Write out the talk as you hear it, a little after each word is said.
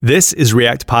This is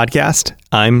React Podcast.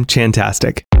 I'm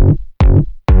Chantastic.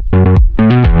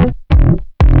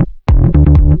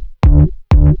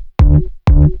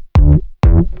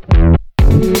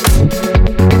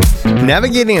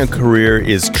 Navigating a career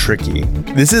is tricky.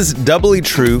 This is doubly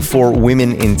true for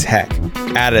women in tech.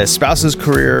 Add a spouse's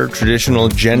career, traditional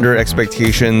gender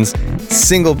expectations,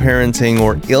 single parenting,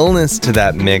 or illness to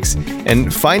that mix,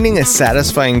 and finding a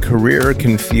satisfying career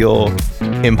can feel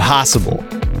impossible.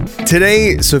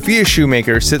 Today, Sophia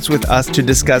Shoemaker sits with us to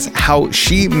discuss how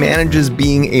she manages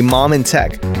being a mom in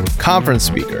tech, conference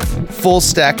speaker,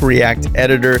 FullStack React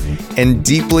editor, and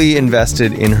deeply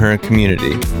invested in her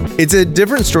community. It's a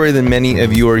different story than many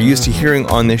of you are used to hearing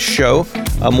on this show,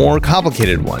 a more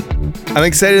complicated one. I'm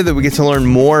excited that we get to learn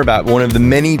more about one of the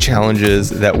many challenges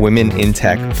that women in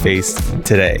tech face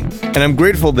today. And I'm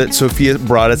grateful that Sophia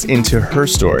brought us into her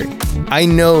story. I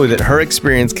know that her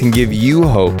experience can give you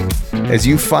hope as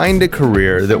you find a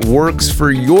career that works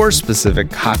for your specific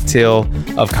cocktail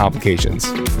of complications.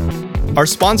 Our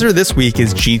sponsor this week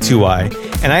is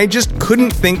G2I, and I just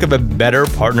couldn't think of a better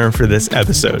partner for this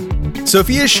episode.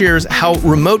 Sophia shares how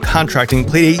remote contracting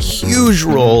played a huge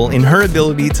role in her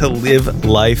ability to live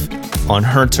life on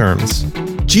her terms.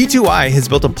 G2I has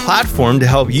built a platform to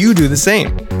help you do the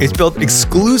same. It's built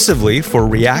exclusively for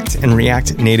React and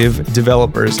React Native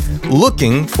developers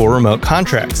looking for remote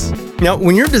contracts. Now,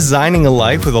 when you're designing a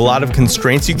life with a lot of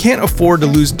constraints, you can't afford to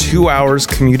lose 2 hours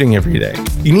commuting every day.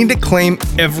 You need to claim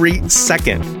every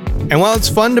second. And while it's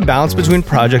fun to bounce between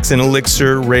projects in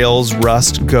Elixir, Rails,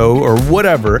 Rust, Go, or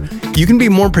whatever, you can be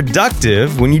more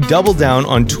productive when you double down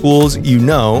on tools you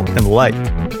know and like.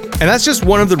 And that's just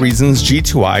one of the reasons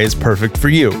G2I is perfect for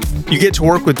you. You get to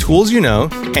work with tools you know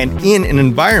and in an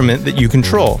environment that you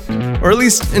control, or at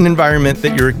least an environment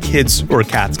that your kids or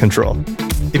cats control.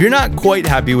 If you're not quite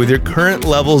happy with your current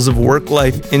levels of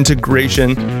work-life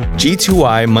integration,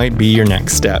 G2I might be your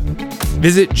next step.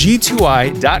 Visit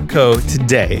g2i.co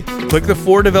today, click the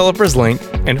For Developers link,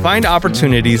 and find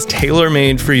opportunities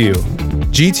tailor-made for you.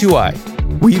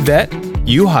 G2I. We vet,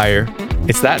 you hire.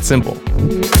 It's that simple.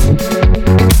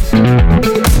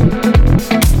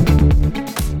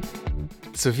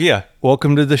 Sophia,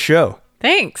 welcome to the show.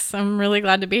 Thanks. I'm really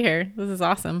glad to be here. This is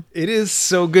awesome. It is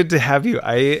so good to have you.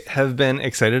 I have been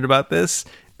excited about this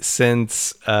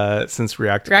since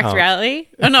React Rally?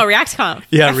 Oh no, ReactConf.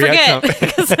 Yeah, I ReactConf.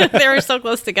 because they were so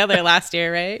close together last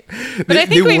year, right? But I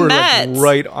think we were met like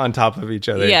right on top of each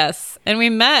other. Yes, and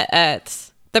we met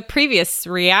at the previous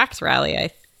React Rally, I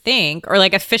think, or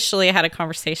like officially had a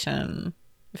conversation,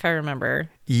 if I remember.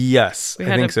 Yes,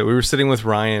 I think so. We were sitting with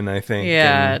Ryan, I think.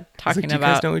 Yeah, talking talking do you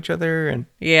about. guys know each other? And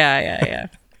Yeah.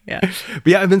 But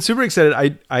yeah, I've been super excited.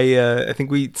 I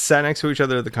think we sat next to each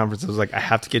other at the conference. I was like, I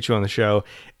have to get you on the show.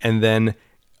 And then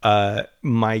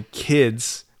my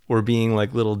kids were being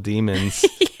like little demons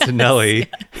to Nelly.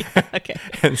 Yeah. Okay.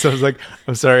 And so I was like,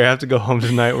 I'm sorry, I have to go home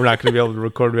tonight. We're not going to be able to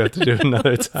record. We have to do it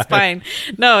another time. It's fine.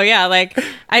 No, yeah, like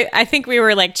I think we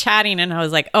were like chatting and I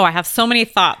was like, oh, I have so many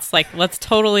thoughts. Like let's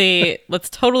totally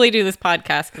do this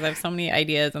podcast because I have so many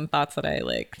ideas and thoughts that I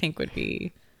like think would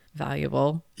be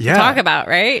valuable to talk about,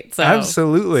 right? So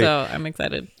absolutely. So I'm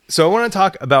excited. So I want to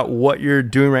talk about what you're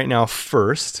doing right now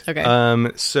first. Okay.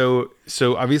 So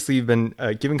obviously you've been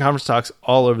giving conference talks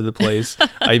all over the place.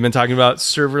 You've been talking about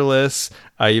serverless.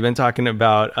 You've been talking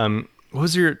about what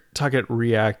was your talk at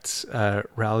React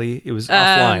Rally? It was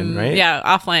offline, right? Yeah,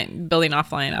 offline, building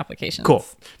offline applications. Cool.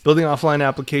 Building offline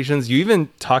applications. You even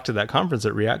talked to that conference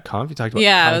at React Conf. You talked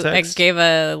about context. I gave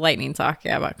a lightning talk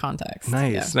about context.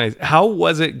 Nice. How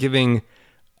was it giving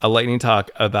a lightning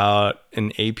talk about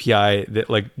an API that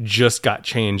like just got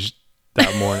changed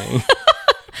that morning?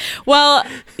 Well,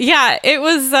 yeah, it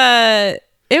was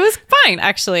fine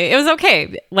actually. It was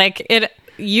okay. Like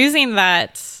using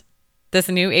this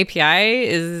new API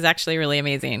is actually really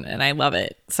amazing and I love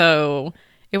it. So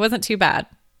it wasn't too bad.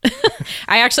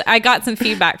 I got some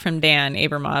feedback from Dan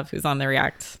Abramov, who's on the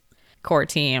React core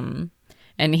team.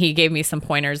 And he gave me some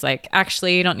pointers like,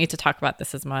 actually, you don't need to talk about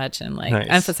this as much and like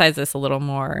emphasize this a little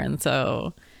more. And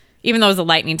so even though it was a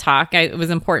lightning talk, it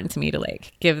was important to me to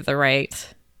like give the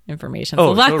right information.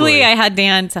 So luckily totally. I had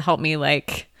Dan to help me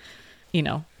like,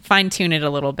 fine tune it a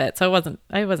little bit. So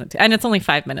I wasn't, and it's only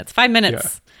 5 minutes. 5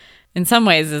 minutes in some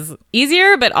ways is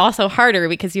easier, but also harder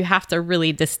because you have to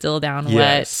really distill down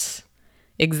what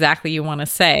exactly you want to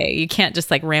say. You can't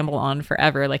just like ramble on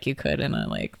forever like you could in a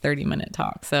like 30-minute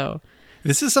talk. So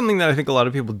this is something that I think a lot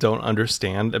of people don't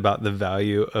understand about the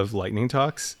value of lightning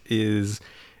talks the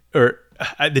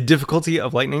difficulty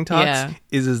of lightning talks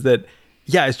is that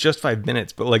yeah, it's just 5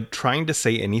 minutes, but like trying to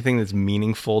say anything that's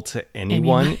meaningful to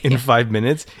anyone in 5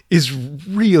 minutes is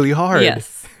really hard.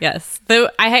 Yes. So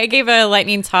I gave a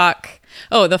lightning talk.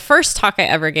 Oh, the first talk I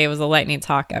ever gave was a lightning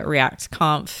talk at React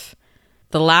Conf,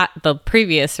 the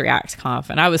previous React Conf,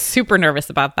 and I was super nervous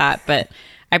about that, but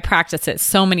I practiced it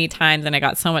so many times and I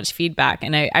got so much feedback,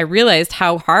 and I realized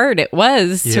how hard it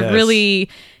was to really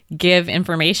give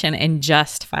information in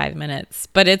just 5 minutes.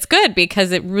 But it's good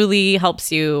because it really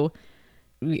helps you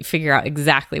figure out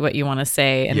exactly what you want to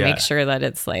say and make sure that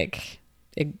it's like,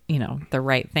 the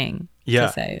right thing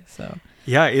to say. So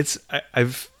yeah,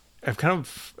 I've kind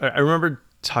of, I remember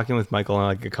talking with Michael and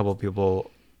like a couple of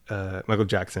people, Michael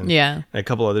Jackson, and a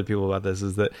couple other people about this,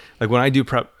 is that like when I do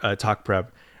talk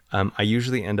prep, I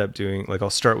usually end up doing like, I'll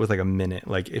start with like a minute.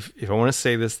 Like if I want to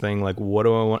say this thing, like what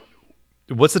do I want?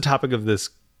 What's the topic of this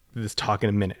talk in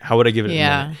a minute? How would I give it a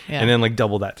minute? And then like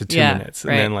double that to 2 minutes,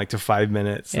 and then like to 5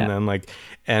 minutes, and then like,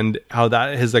 and how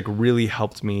that has like really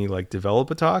helped me like develop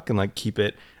a talk and like keep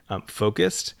it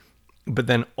focused. But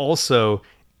then also,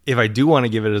 if I do want to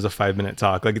give it as a 5 minute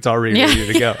talk, like it's already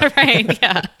ready to go. Right.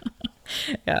 Yeah.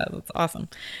 Yeah. That's awesome.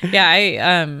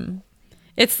 Yeah.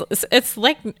 It's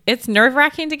like, it's nerve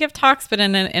wracking to give talks, but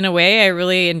in a way I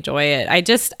really enjoy it.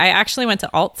 I actually went to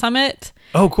Alt Summit.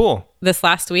 Oh, cool. This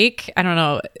last week. I don't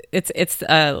know. It's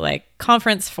a like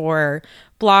conference for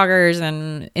bloggers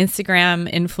and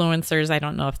Instagram influencers. I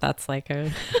don't know if that's like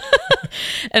an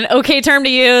okay term to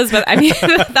use, but I mean,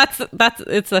 that's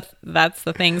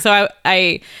the thing. So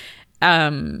I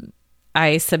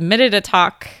submitted a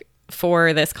talk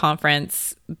for this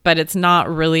conference, but it's not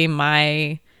really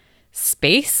my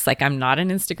space. Like I'm not an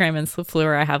Instagram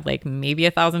influencer. I have like maybe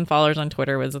 1,000 followers on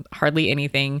Twitter, was hardly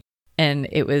anything. And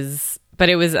it was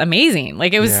amazing.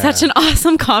 Like it was such an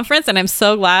awesome conference. And I'm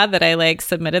so glad that I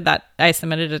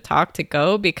submitted a talk to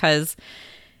go, because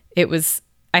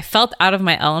I felt out of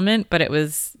my element, but it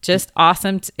was just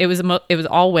awesome. It was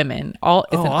all women.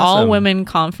 It's an all women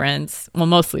conference. Well,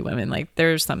 mostly women. Like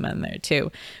there's some men there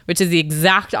too, which is the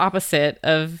exact opposite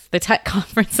of the tech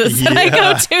conferences that I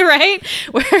go to, right?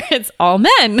 Where it's all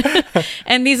men.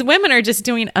 And these women are just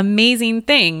doing amazing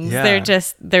things. They're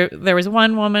just there was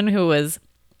one woman who was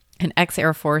an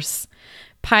ex-Air Force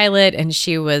pilot, and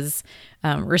she was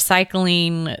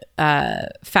recycling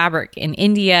fabric in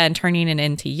India and turning it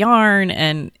into yarn.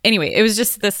 And anyway, it was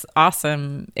just this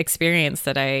awesome experience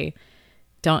that I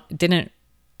didn't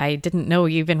know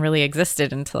even really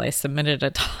existed until I submitted a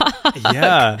talk.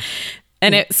 Yeah.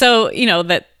 And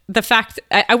that the fact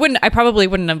I probably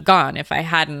wouldn't have gone if I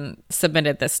hadn't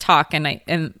submitted this talk.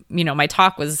 And my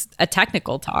talk was a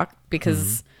technical talk,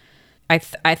 because I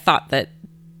thought that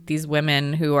these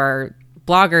women who are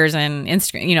bloggers and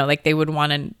Instagram, like they would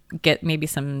want to get maybe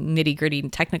some nitty gritty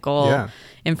technical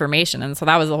information. And so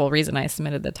that was the whole reason I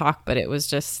submitted the talk, but it was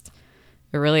just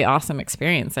a really awesome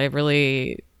experience. I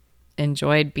really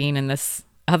enjoyed being in this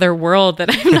other world that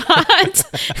I'm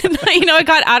not, I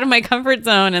got out of my comfort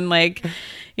zone, and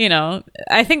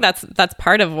I think that's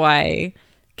part of why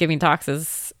giving talks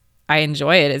is, I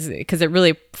enjoy it, is because it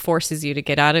really forces you to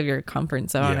get out of your comfort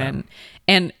zone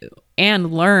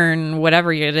and learn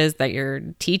whatever it is that you're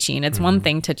teaching. It's one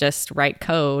thing to just write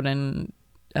code and,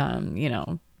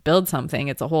 build something.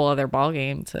 It's a whole other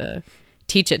ballgame to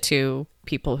teach it to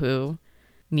people who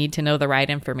need to know the right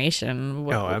information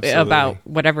about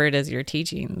whatever it is you're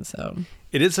teaching. So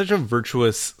it is such a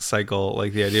virtuous cycle,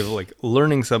 like the idea of like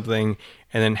learning something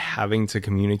and then having to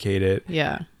communicate it.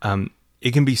 Yeah.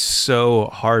 It can be so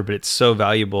hard, but it's so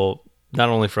valuable, not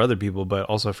only for other people, but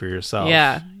also for yourself.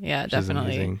 Yeah,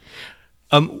 definitely.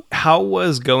 How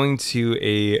was going to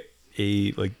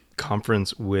a like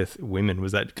conference with women?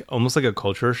 Was that almost like a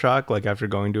culture shock, like after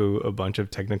going to a bunch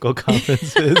of technical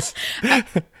conferences?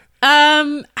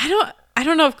 I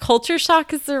don't know if culture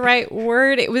shock is the right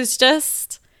word. It was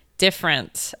just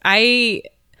different. I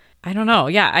don't know.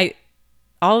 Yeah,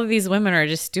 all of these women are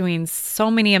just doing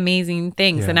so many amazing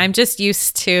things. And I'm just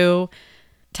used to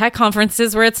tech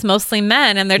conferences where it's mostly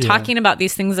men, and they're talking about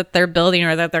these things that they're building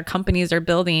or that their companies are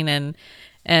building.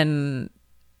 And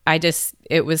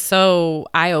it was so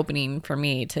eye-opening for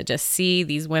me to just see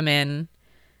these women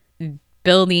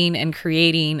building and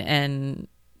creating and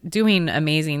doing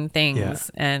amazing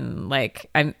things. Yeah. And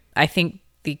I think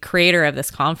the creator of this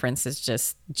conference is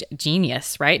just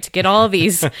genius, right? To get all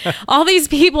these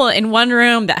people in one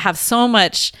room that have so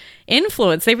much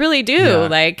influence. They really do. Yeah.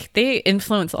 Like they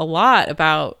influence a lot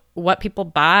about what people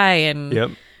buy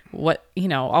and what,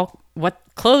 what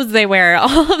clothes they wear,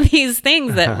 all of these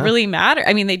things that really matter.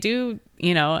 I mean, they do,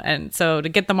 and so to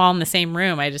get them all in the same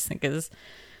room, I just think is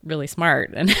really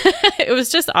smart. And it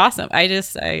was just awesome. I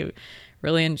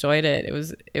really enjoyed it.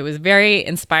 It was very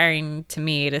inspiring to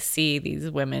me to see these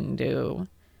women do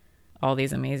all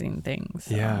these amazing things.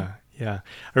 So. Yeah.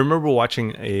 I remember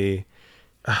watching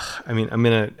I'm going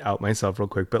to out myself real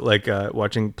quick, but like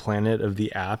watching Planet of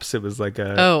the Apps, it was like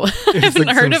I haven't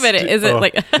heard of it. Is it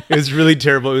like... it was really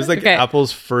terrible. It was like okay.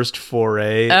 Apple's first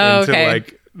foray into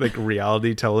like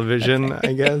reality television,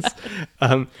 I guess.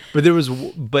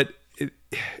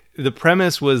 The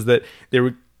premise was that they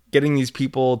were getting these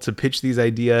people to pitch these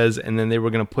ideas, and then they were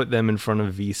going to put them in front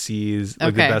of VCs,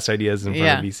 like the best ideas in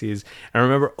front of VCs. And I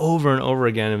remember over and over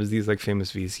again, it was these like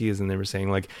famous VCs, and they were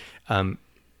saying like,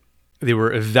 they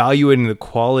were evaluating the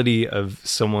quality of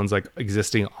someone's like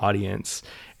existing audience.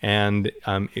 And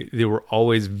they were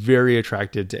always very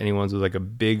attracted to anyone with like a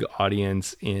big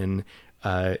audience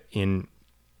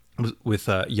with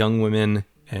young women,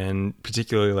 and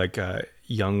particularly like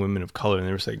young women of color. And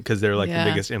they were saying, because they're like the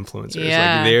biggest influencers,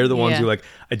 like they're the ones who like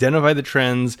identify the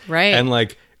trends, right? And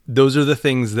like those are the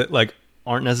things that like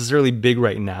aren't necessarily big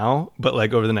right now, but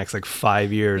like over the next like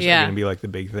 5 years are going to be like the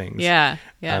big things.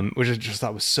 Which I just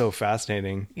thought was so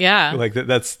fascinating. Like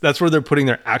that's where they're putting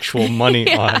their actual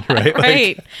money on,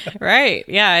 right? Right.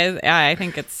 Yeah, I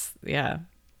think it's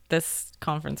this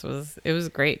conference was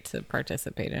great to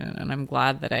participate in, and I'm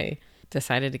glad that I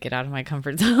decided to get out of my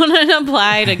comfort zone and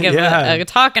apply to give a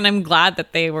talk, and I'm glad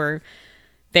that they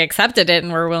accepted it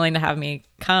and were willing to have me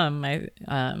come.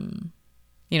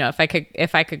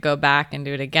 If I could go back and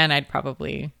do it again, I'd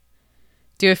probably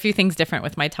do a few things different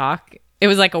with my talk. It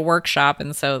was like a workshop,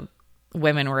 and so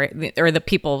the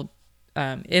people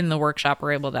in the workshop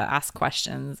were able to ask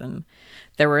questions, and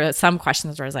there were some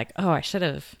questions where I was like, oh, I should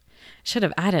have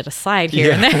added a slide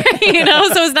here and there, so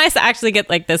it was nice to actually get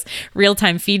like this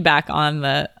real-time feedback on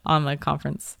the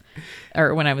conference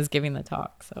or when I was giving the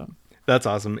talk. So that's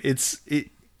awesome.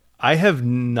 I have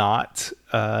not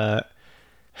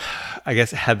I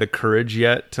guess had the courage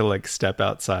yet to like step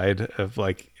outside of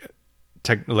like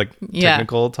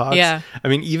technical talks. I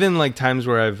mean, even like times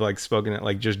where I've like spoken at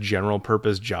like just general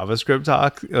purpose JavaScript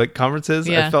talk like conferences,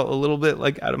 I felt a little bit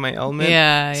like out of my element.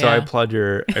 So I applaud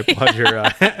your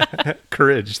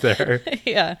courage there.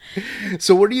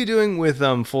 So what are you doing with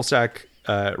FullStack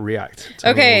React?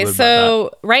 Tell okay,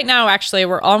 so right now actually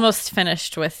we're almost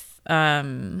finished with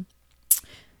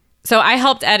so I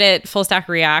helped edit FullStack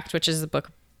React, which is a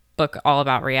book all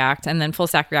about React, and then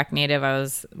FullStack React Native, I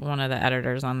was one of the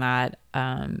editors on that.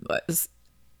 And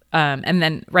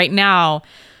then right now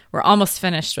we're almost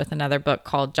finished with another book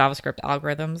called JavaScript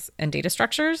Algorithms and Data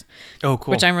Structures. Oh,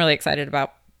 cool. Which I'm really excited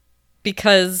about,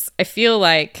 because I feel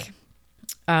like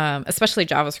especially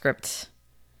JavaScript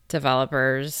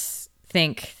developers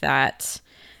think that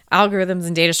algorithms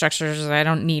and data structures, I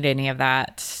don't need any of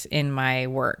that in my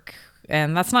work.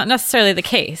 And that's not necessarily the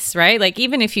case, right? Like,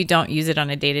 even if you don't use it on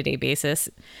a day-to-day basis,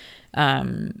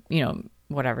 whatever,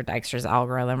 Dijkstra's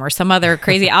algorithm or some other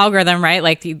crazy algorithm, right?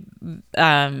 Like,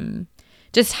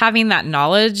 just having that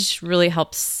knowledge really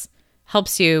helps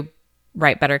you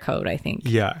write better code, I think.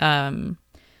 And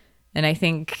I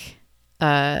think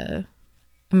I'm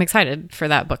excited for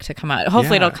that book to come out.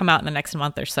 Hopefully it'll come out in the next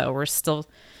month or so. We're still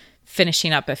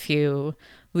finishing up a few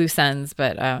loose ends,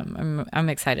 but I'm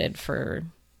excited for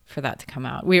that to come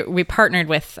out. We partnered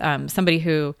with somebody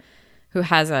who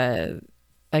has a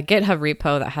GitHub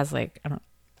repo that has like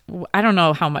I don't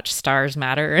know how much stars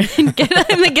matter in the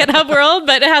GitHub world,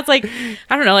 but it has like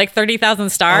 30,000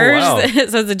 stars. Oh, wow. So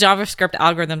it's a JavaScript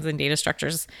algorithms and data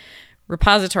structures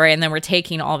repository, and then we're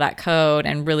taking all that code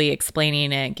and really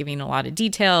explaining it, giving a lot of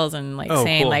details, and like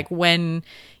saying cool. like when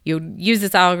you use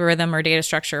this algorithm or data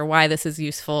structure, why this is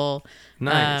useful.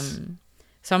 Nice.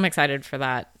 So I'm excited for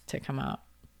that to come out.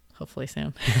 Hopefully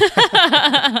soon.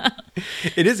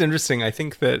 It is interesting. I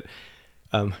think that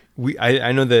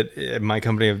I know that at my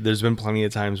company, there's been plenty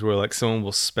of times where like someone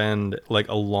will spend like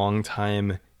a long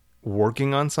time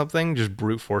working on something, just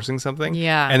brute forcing something.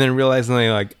 And then realizing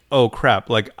they like, oh crap,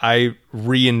 like I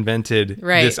reinvented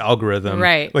this algorithm.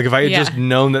 Like if I had just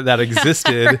known that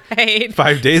existed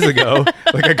 5 days ago,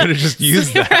 like I could have just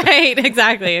used that.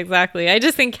 Exactly. I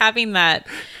just think having that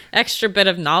extra bit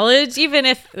of knowledge, even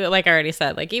if, like I already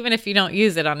said, like even if you don't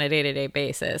use it on a day-to-day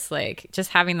basis, like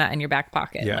just having that in your back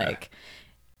pocket, like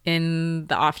in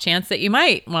the off chance that you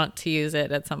might want to use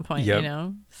it at some point,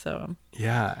 so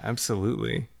yeah,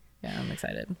 absolutely. I'm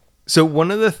excited. So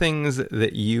one of the things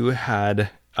that you had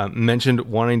mentioned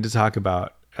wanting to talk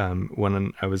about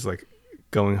when I was like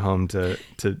going home to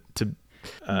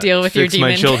deal with fix your demon.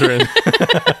 My children.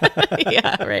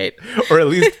 Yeah, right. Or at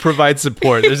least provide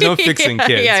support. There's no fixing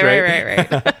kids, right?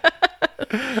 Right.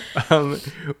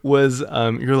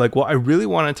 You're like, well, I really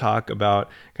want to talk about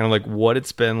kind of like what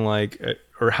it's been like,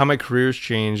 or how my career's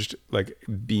changed, like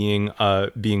being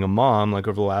a mom, like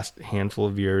over the last handful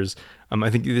of years. I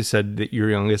think you just said that your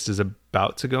youngest is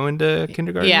about to go into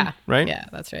kindergarten. Yeah. Right. Yeah,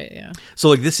 that's right. Yeah. So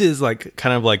like this is like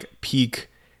kind of like peak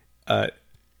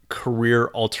career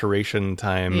alteration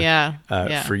time.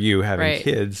 For you having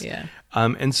kids. Yeah.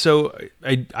 And so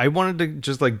I wanted to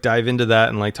just like dive into that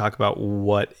and like talk about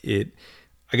what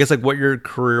your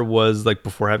career was like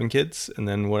before having kids, and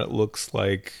then what it looks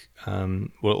like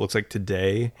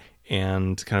today,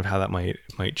 and kind of how that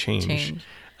might change.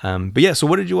 But yeah, so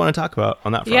what did you want to talk about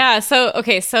on that front? Yeah.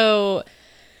 So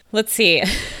let's see.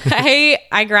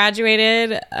 I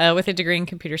graduated with a degree in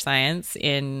computer science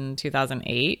in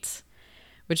 2008.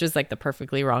 Which was like the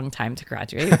perfectly wrong time to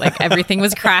graduate. Like everything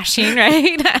was crashing,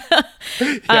 right?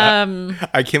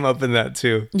 I came up in that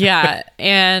too. Yeah.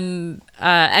 And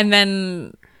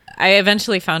then I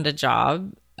eventually found a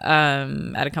job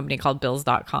at a company called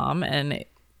Bills.com. And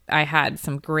I had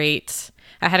a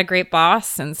great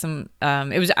boss and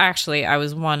I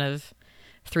was one of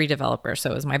 3 developers. So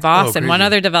it was my boss and one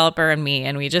other developer and me.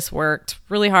 And we just worked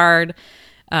really hard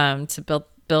to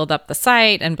build up the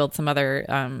site and build some other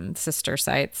sister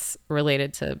sites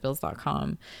related to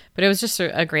Bills.com. But it was just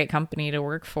a great company to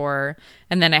work for.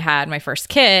 And then I had my first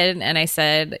kid and I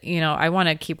said, I want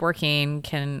to keep working.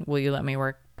 Will you let me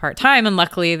work part-time? And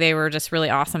luckily they were just really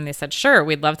awesome. They said, sure,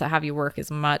 we'd love to have you work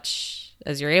as much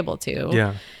as you're able to.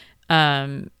 Yeah.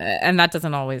 And that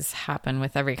doesn't always happen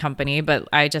with every company, but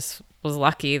I just was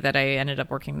lucky that I ended up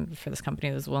working for this company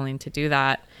that was willing to do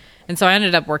that. And so I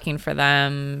ended up working for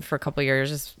them for a couple of years,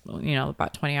 just,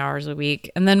 about 20 hours a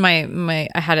week. And then I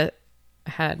had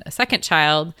a second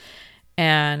child,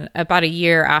 and about a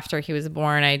year after he was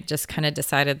born, I just kind of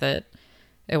decided that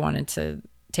I wanted to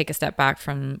take a step back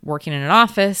from working in an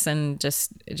office and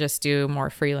just do more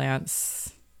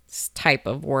freelance type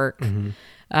of work.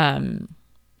 Mm-hmm.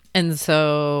 And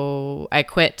so I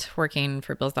quit working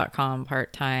for Bills.com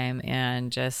part-time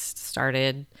and just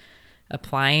started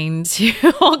applying to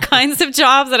all kinds of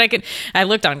jobs that I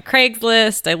looked on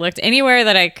Craigslist. I looked anywhere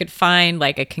that I could find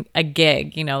like a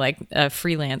gig, like a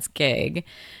freelance gig.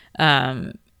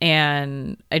 And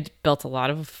I built a lot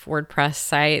of WordPress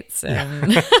sites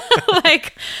and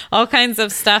like all kinds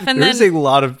of stuff. And there's a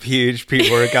lot of PHP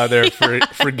work out there for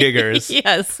giggers.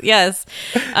 Yes.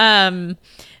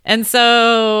 And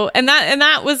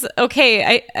that was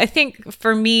okay. I think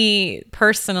for me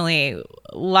personally,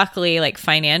 luckily, like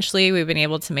financially, we've been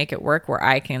able to make it work where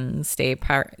I can stay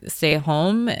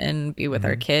home and be with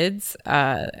our kids.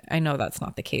 I know that's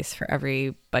not the case for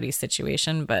everybody's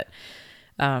situation, but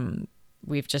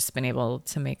we've just been able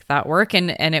to make that work. And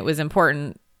it was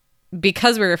important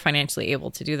because we were financially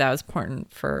able to do that. It was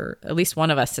important for at least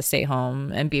one of us to stay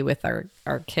home and be with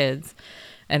our kids.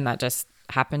 And that just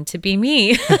happened to be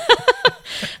me.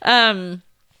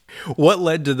 What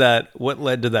led to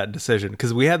that decision?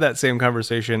 Because we had that same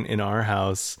conversation in our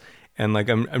house, and like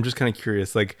I'm just kind of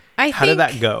curious, like how did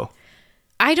that go?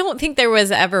 I don't think there was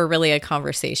ever really a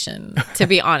conversation, to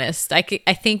be honest. I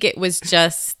think it was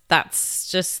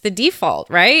that's just the default,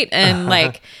 right? And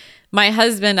like my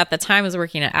husband at the time was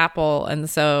working at Apple, and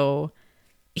so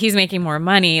he's making more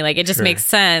money. Like it just makes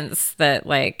sense that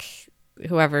like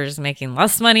whoever's making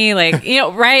less money, like,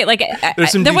 right? Like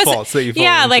there's some defaults that you fall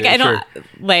into. Like I don't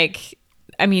like,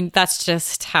 I mean, that's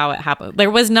just how it happened. There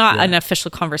was not an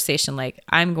official conversation like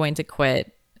I'm going to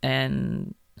quit,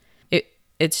 and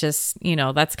it's just,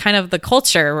 that's kind of the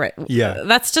culture, right? Yeah.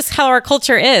 That's just how our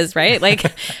culture is, right?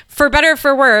 Like for better or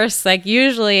for worse, like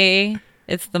usually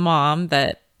it's the mom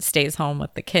that stays home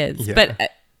with the kids. Yeah. But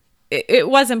it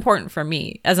was important for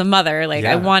me as a mother. Like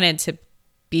I wanted to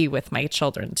be with my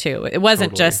children too. It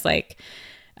wasn't just like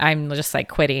I'm just like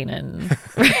quitting and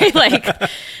like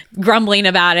grumbling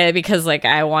about it because like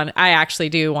I actually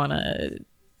do want to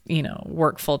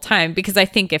work full time, because I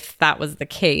think if that was the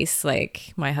case,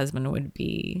 like my husband would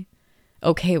be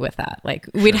okay with that. Like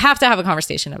we'd have to have a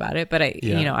conversation about it, but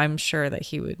I'm sure that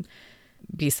he would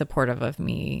be supportive of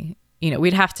me.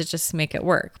 We'd have to just make it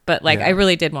work. But like I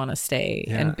really did want to stay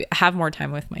and have more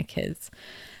time with my kids.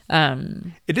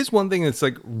 It is one thing that's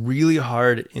like really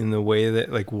hard in the way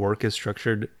that like work is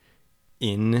structured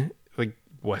in like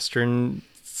Western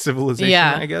civilization,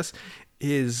 I guess,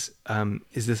 is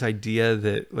this idea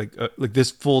that like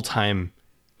this full time,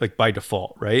 like by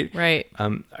default, right? Right.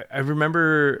 I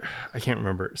remember, I can't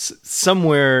remember,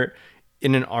 somewhere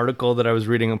in an article that I was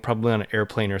reading, probably on an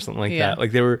airplane or something like that.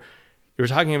 Like they were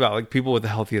talking about like people with the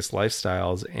healthiest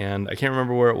lifestyles, and I can't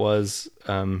remember where it was,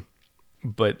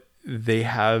 but they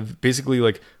have basically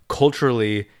like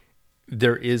culturally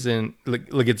there isn't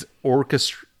like it's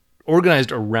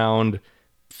organized around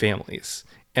families,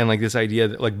 and like this idea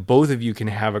that like both of you can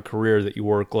have a career that you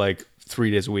work like 3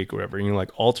 days a week or whatever, and you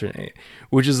like alternate,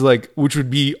 which would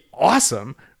be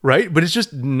awesome, right? But it's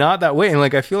just not that way. And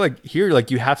like I feel like here,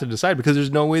 like you have to decide, because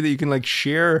there's no way that you can like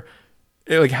share,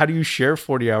 like how do you share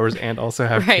 40 hours and also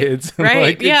have kids? Right.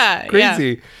 Like, it's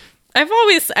crazy.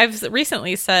 I've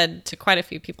recently said to quite a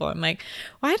few people, I'm like,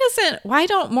 why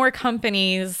don't more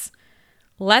companies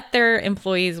let their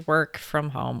employees work from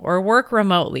home or work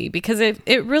remotely? Because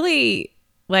it really,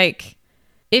 like,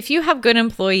 if you have good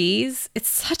employees, it's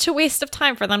such a waste of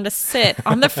time for them to sit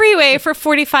on the freeway for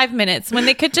 45 minutes when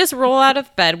they could just roll out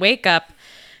of bed, wake up,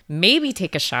 maybe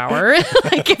take a shower,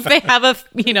 like if they have a,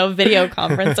 video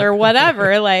conference or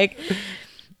whatever. Like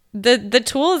the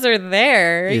tools are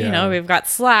there. We've got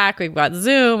Slack, we've got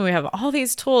Zoom, we have all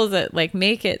these tools that like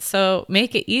make it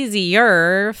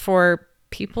easier for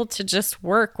people to just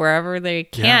work wherever they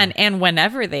can and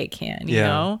whenever they can, you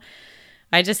know?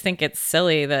 I just think it's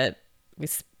silly that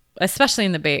especially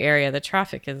in the Bay Area, the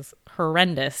traffic is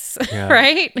horrendous,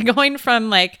 right? Going from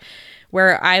like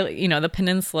where the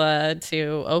peninsula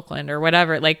to Oakland or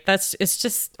whatever, like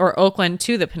or Oakland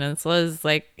to the peninsula is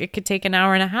like, it could take an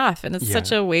hour and a half, and it's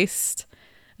such a waste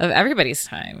of everybody's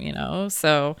time,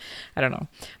 So I don't know.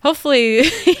 Hopefully,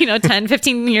 10,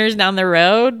 15 years down the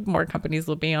road, more companies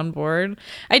will be on board.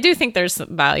 I do think there's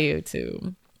some value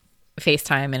to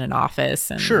FaceTime in an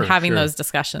office and having those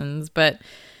discussions, but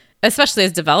especially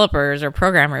as developers or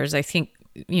programmers, I think,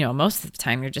 most of the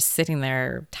time you're just sitting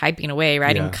there typing away,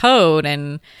 writing code,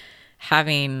 and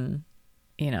having,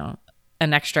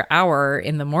 an extra hour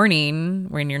in the morning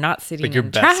when you're not sitting like your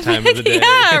in best traffic. Time of the day.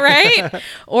 Yeah, right.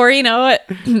 Or,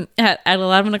 at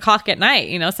 11 o'clock at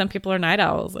night, some people are night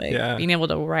owls, like being able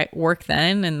to work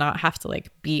then and not have to like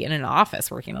be in an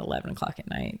office working at 11 o'clock at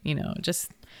night,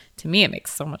 just to me, it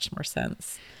makes so much more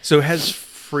sense. So has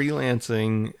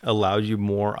freelancing allowed you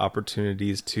more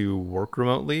opportunities to work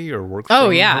remotely or work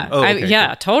from home?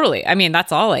 Cool. Totally. I mean,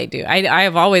 that's all I do. I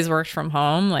have always worked from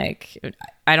home. Like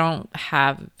I don't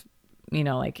have,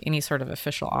 like any sort of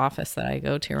official office that I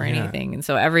go to or anything. And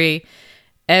so every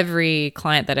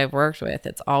client that I've worked with,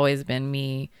 it's always been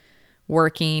me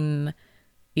working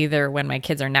either when my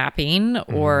kids are napping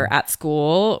or at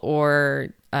school, or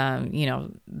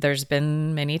there's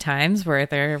been many times where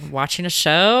they're watching a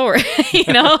show or,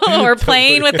 or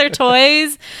playing with their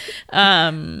toys.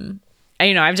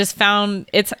 I've just found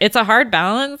it's a hard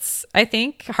balance, I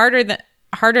think, harder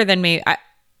than me.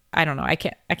 I don't know. I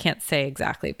can't say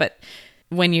exactly, but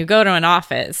when you go to an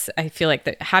office, I feel like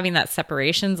that having that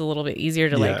separation is a little bit easier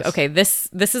to like, okay, this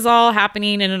is all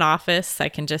happening in an office. I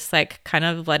can just like kind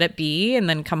of let it be and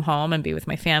then come home and be with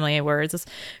my family. Whereas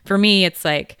for me, it's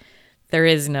like, there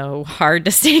is no hard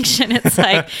distinction. It's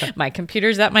like my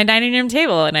computer's at my dining room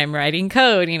table and I'm writing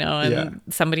code, and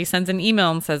somebody sends an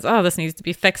email and says, oh, this needs to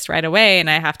be fixed right away. And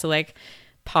I have to like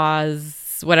pause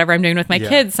whatever I'm doing with my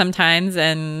kids sometimes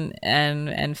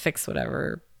and fix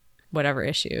whatever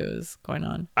issue is going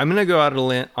on. I'm going to go out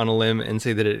on a limb and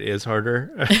say that it is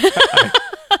harder.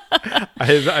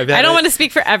 I don't want to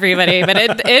speak for everybody, but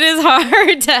it is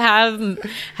hard to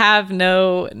have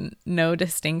no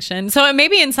distinction. So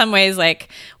maybe in some ways, like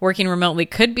working remotely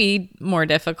could be more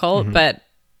difficult, but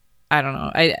I don't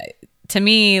know. To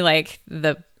me, like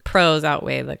the pros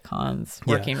outweigh the cons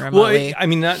working remotely. Well, I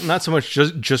mean, not so much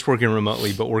just working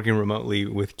remotely, but working remotely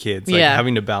with kids, like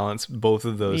having to balance both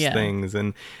of those things.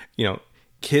 And,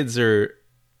 kids are,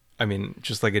 I mean,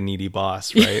 just like a needy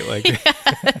boss, right? Like,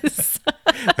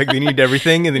 like they need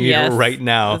everything and they need it right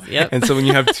now. And so when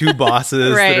you have two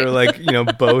bosses that are like,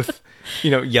 both,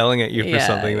 yelling at you for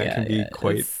something, that can be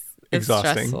quite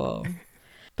exhausting. Stressful.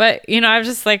 But, I've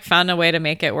just like found a way to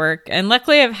make it work. And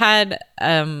luckily I've had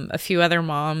a few other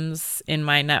moms in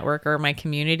my network or my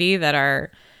community that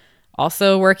are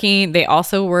also working. They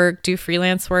also do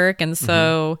freelance work. And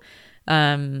so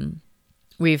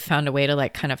we've found a way to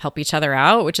like kind of help each other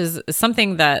out, which is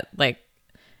something that like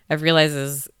I've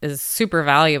realized is super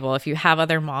valuable. If you have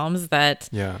other moms that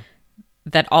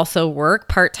also work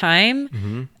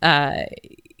part-time,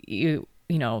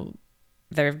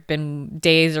 there have been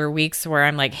days or weeks where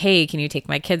I'm like, hey, can you take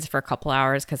my kids for a couple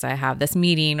hours because I have this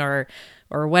meeting or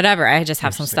whatever. I just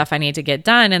have some stuff I need to get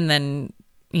done. And then,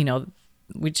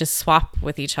 we just swap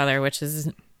with each other, which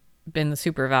has been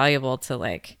super valuable to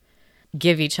like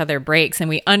give each other breaks. And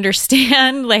we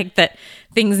understand like that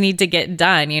things need to get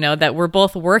done, that we're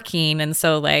both working. And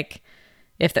so like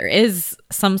if there is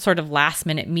some sort of last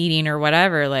minute meeting or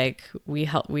whatever, like we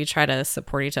try to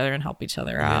support each other and help each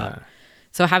other out.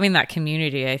 So having that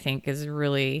community, I think, is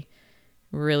really,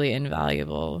 really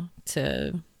invaluable,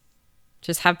 to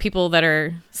just have people that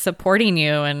are supporting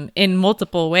you and in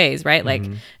multiple ways, right? Like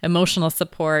emotional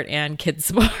support and kid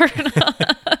support.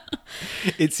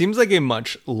 It seems like a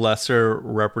much lesser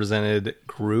represented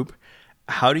group.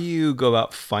 How do you go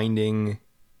about finding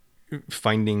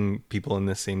people in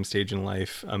the same stage in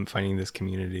life, finding this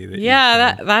community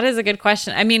that is a good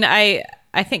question. I mean, I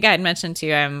think I had mentioned to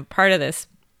you, I'm part of this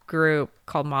group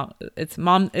called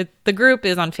the group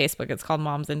is on Facebook. It's called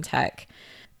Moms in Tech.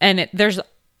 And there's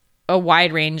a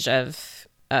wide range of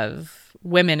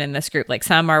women in this group. Like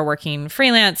some are working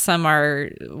freelance, a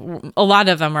lot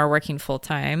of them are working full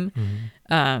time.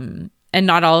 And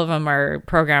not all of them are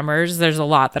programmers. There's a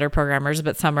lot that are programmers,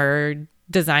 but some are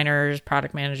designers,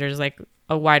 product managers, like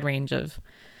a wide range of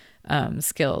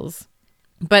skills.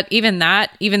 But even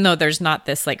though there's not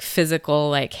this like physical,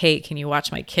 like, hey, can you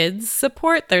watch my kids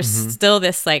support? There's still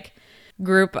this like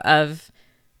group of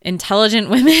intelligent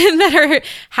women that are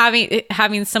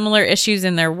having similar issues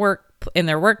in their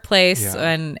workplace,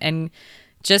 and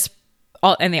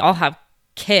they all have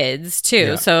kids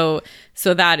too. So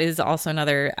that is also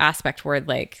another aspect where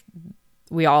like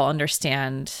we all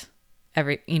understand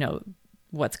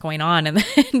what's going on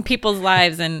in people's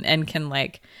lives, and can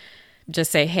like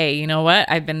just say, hey, you know what?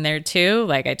 I've been there too.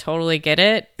 Like, I totally get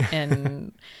it.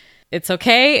 And it's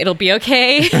okay. It'll be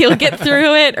okay. You'll get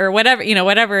through it, or whatever,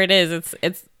 whatever it is.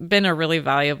 It's been a really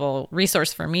valuable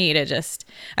resource for me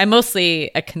I'm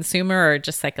mostly a consumer, or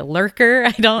just like a lurker.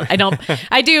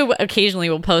 I do occasionally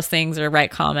will post things or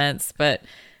write comments, but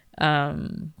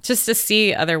just to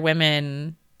see other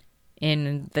women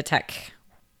in the tech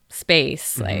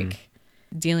space, like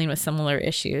dealing with similar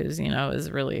issues,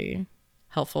 is really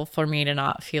helpful for me to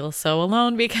not feel so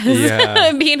alone,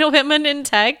 because being a woman in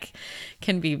tech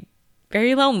can be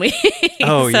very lonely.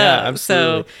 Yeah,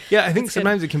 absolutely. I think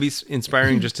sometimes it can be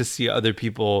inspiring just to see other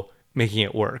people making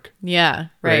it work. Yeah,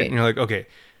 right. And you're like, okay,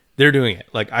 they're doing it.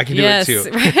 Like, I can do it too.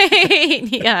 Right.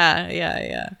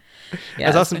 Yeah.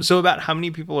 That's awesome. So about how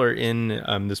many people are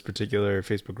in this particular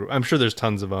Facebook group? I'm sure there's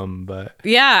tons of them, but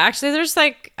actually there's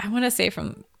like, I want to say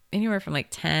anywhere from like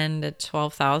 10 to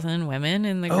 12,000 women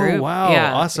in the group. Oh, wow.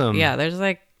 Yeah. Awesome. Yeah. There's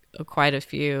like quite a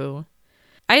few.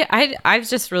 I've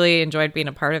just really enjoyed being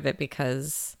a part of it,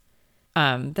 because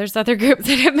there's other groups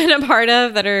that I've been a part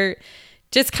of that are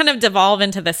just kind of devolve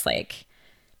into this, like,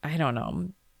 I don't know,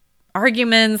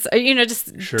 arguments,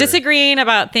 just disagreeing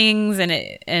about things. And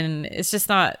it's just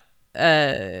not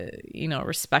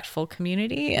respectful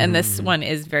community. And this one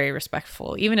is very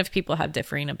respectful. Even if people have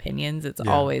differing opinions, it's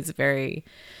always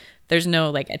there's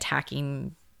no like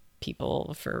attacking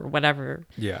people for whatever,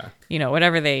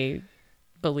 whatever they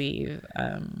believe,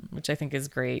 which I think is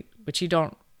great, which you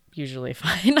don't usually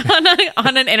find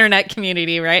on an internet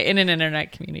community, right? In an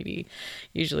internet community,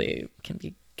 usually can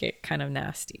get kind of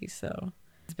nasty. So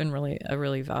it's been a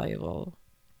really valuable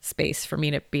space for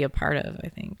me to be a part of, I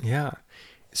think. Yeah.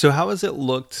 So how has it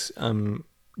looked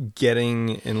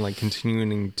getting and like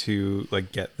continuing to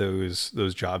like get those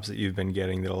jobs that you've been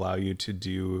getting that allow you to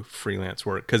do freelance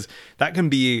work? Because that can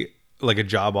be like a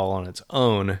job all on its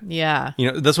own. Yeah.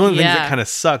 That's one of the things that kind of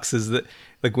sucks, is that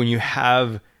like when you're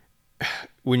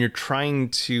trying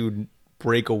to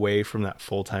break away from that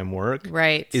full-time work,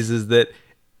 right, is that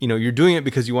you're doing it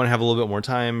because you want to have a little bit more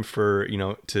time for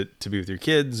to be with your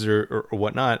kids or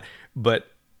whatnot, but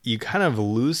you kind of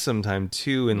lose some time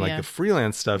too in like the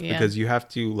freelance stuff, because you have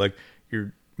to like,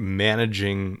 you're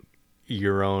managing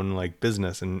your own like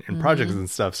business and projects and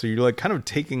stuff, so you're like kind of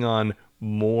taking on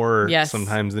more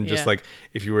sometimes than just like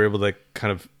if you were able to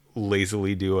kind of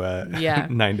lazily do a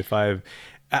 9 to 5.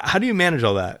 How do you manage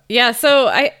all that? So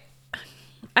I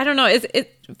don't know,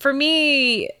 for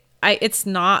me,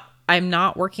 I'm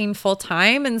not working full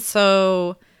time, and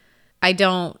so I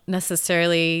don't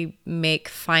necessarily make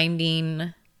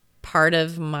finding part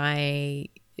of my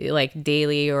like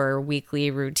daily or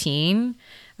weekly routine.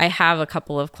 I have a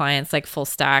couple of clients, like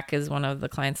FullStack is one of the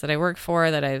clients that I work for,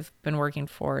 that I've been working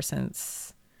for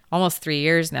since almost 3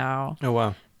 years now. Oh,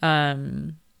 wow.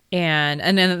 And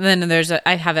then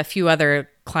I have a few other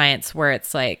clients where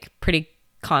it's like pretty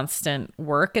constant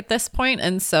work at this point.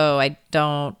 And so I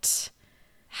don't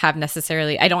have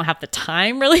the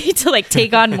time really to like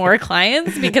take on more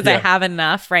clients, because I have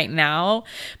enough right now.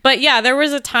 But there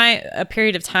was a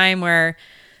period of time where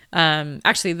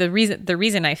actually the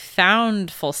reason I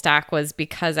found FullStack was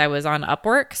because I was on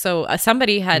Upwork. So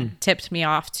somebody had tipped me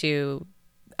off to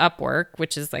Upwork,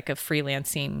 which is like a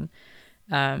freelancing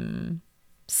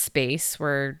space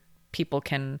where people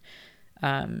can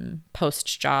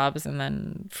post jobs and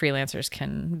then freelancers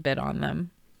can bid on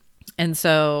them. And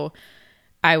so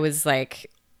I was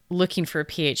like looking for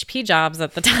PHP jobs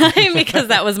at the time because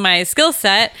that was my skill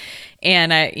set.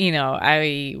 And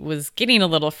I was getting a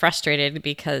little frustrated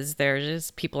because there's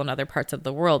just people in other parts of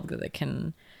the world that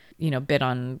can, bid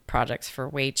on projects for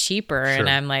way cheaper. Sure. And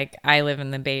I'm like, I live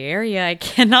in the Bay Area. I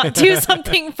cannot do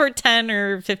something for 10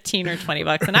 or 15 or 20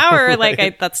 bucks an hour. Right.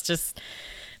 Like that's just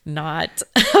not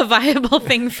a viable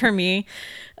thing for me.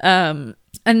 And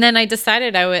then I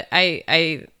decided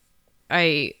I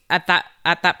at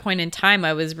that point in time,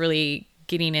 I was really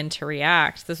getting into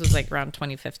React. This was like around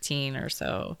 2015 or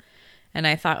so. And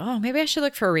I thought, oh, maybe I should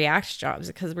look for React jobs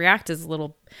because React is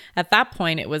at that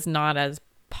point, it was not as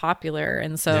popular.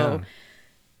 And so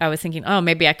I was thinking, oh,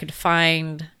 maybe I could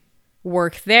find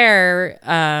work there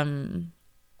and,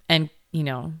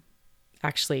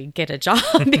 actually get a job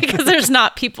because there's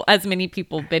not as many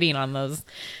people bidding on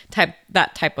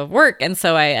that type of work. And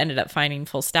so I ended up finding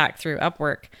FullStack through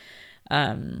Upwork.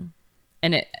 And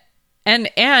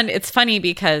it's funny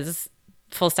because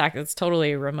FullStack is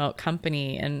totally a remote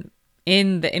company. And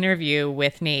in the interview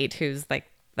with Nate, who's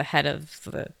like the head of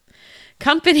the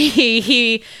company,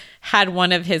 he had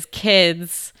one of his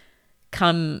kids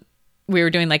come. We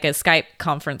were doing like a Skype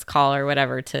conference call or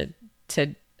whatever to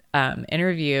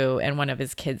interview, and one of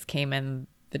his kids came in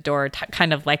the door,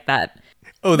 kind of like that.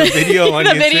 Oh, the video on the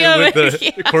YouTube video with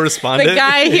the correspondent? The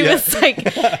guy, he was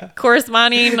like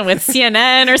corresponding with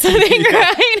CNN or something,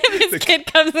 right? And his kid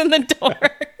comes in the door.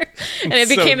 And it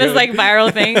became this like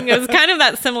viral thing. It was kind of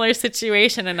that similar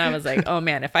situation. And I was like, oh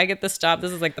man, if I get this job,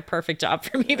 this is like the perfect job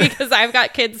for me because I've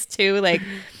got kids too. Like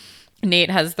Nate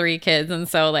has 3 kids. And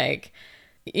so like,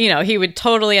 he would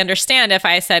totally understand if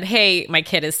I said, hey, my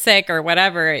kid is sick or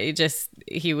whatever.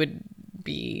 He would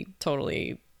be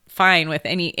totally fine with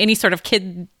any sort of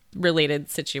kid related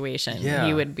situation. Yeah.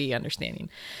 He would be understanding.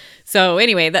 So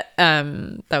anyway, that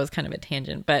was kind of a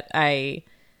tangent, but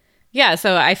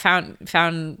so I found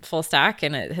FullStack,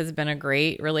 and it has been a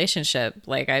great relationship.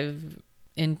 Like I've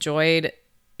enjoyed,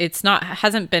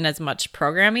 hasn't been as much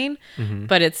programming,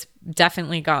 but it's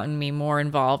definitely gotten me more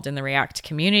involved in the React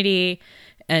community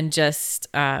and just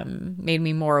made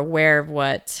me more aware of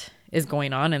what is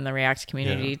going on in the React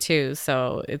community too.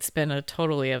 So it's been a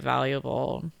totally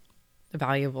valuable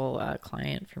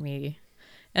client for me.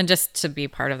 And just to be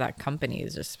part of that company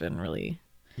has just been really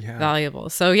valuable.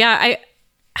 So I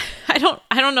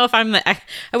don't know if I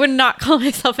would not call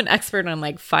myself an expert on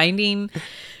like finding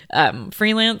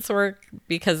freelance work,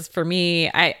 because for me,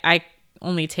 I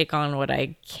only take on what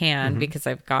I can because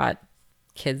I've got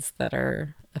kids that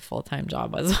are a full-time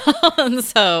job as well. And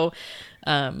so,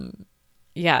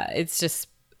 it's just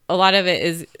a lot of it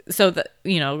is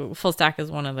FullStack is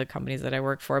one of the companies that I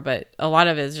work for, but a lot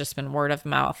of it has just been word of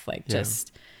mouth. Like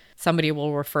just somebody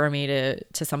will refer me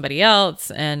to somebody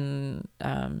else. And,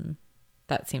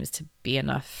 that seems to be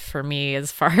enough for me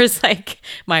as far as like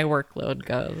my workload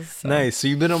goes. So. Nice. So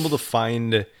you've been able to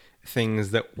find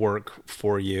things that work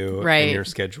for you and your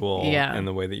schedule and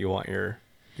the way that you want your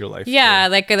life. Yeah.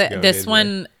 Like this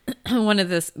one of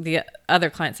the other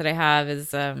clients that I have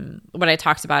is what I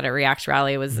talked about at React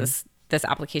Rally was this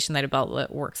application that I built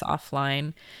that works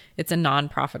offline. It's a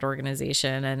nonprofit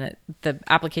organization, and the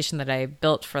application that I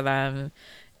built for them,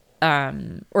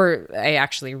 or I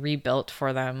actually rebuilt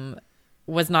for them,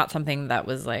 was not something that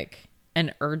was like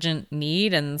an urgent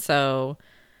need. And so,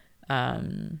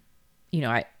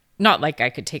 I not like I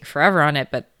could take forever on it,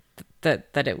 but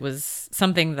that it was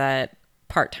something that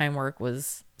part-time work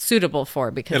was suitable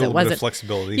for, because it wasn't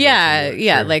flexibility.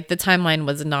 Yeah. Like the timeline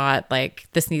was not like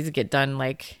this needs to get done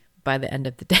like by the end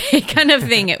of the day kind of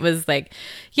thing. It was like,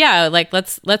 like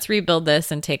let's rebuild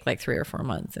this and take like 3 or 4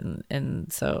 months.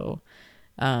 And so,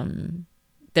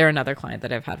 they're another client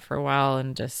that I've had for a while,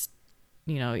 and just,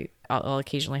 I'll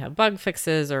occasionally have bug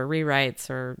fixes or rewrites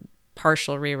or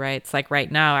partial rewrites. Like right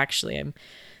now, actually,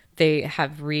 they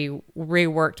have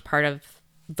reworked part of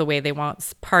the way they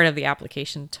want part of the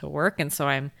application to work. And so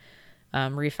I'm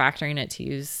refactoring it to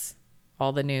use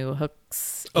all the new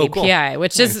hooks API,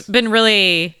 which has been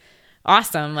really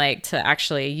awesome. Like to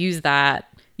actually use the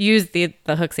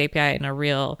hooks API in a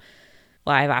real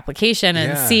live application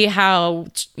and see how,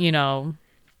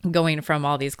 going from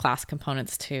all these class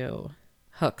components to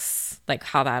hooks, like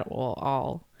how that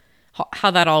all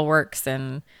works.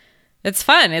 And it's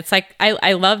fun. It's like,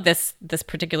 I love this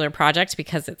particular project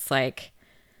because it's like,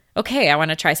 okay, I want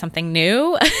to try something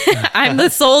new. I'm the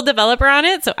sole developer on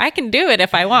it, so I can do it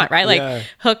if I want, right? Like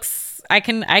hooks, I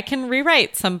can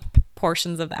rewrite some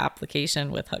portions of the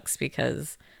application with hooks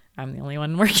because I'm the only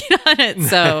one working on it.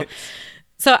 So,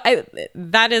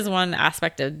 that is one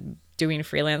aspect of doing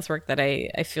freelance work that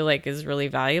I feel like is really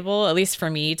valuable, at least for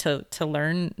me to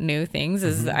learn new things,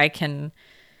 is I can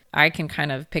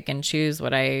kind of pick and choose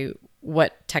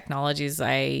what technologies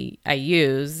I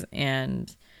use,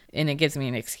 and it gives me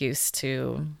an excuse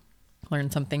to learn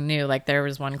something new. Like there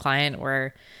was one client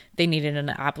where they needed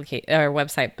an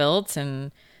website built,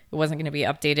 and it wasn't going to be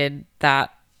updated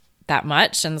that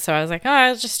much. And so I was like, oh,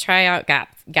 I'll just try out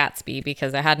Gatsby,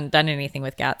 because I hadn't done anything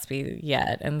with Gatsby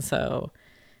yet. And so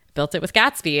built it with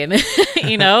Gatsby, and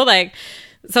like,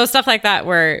 so stuff like that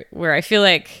where I feel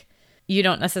like you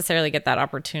don't necessarily get that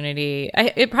opportunity.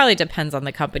 It probably depends on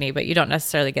the company, but you don't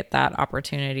necessarily get that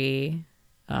opportunity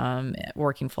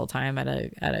working full time at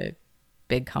a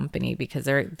big company, because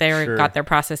they're Sure. got their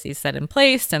processes set in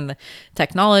place, and the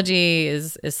technology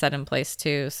is set in place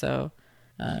too. So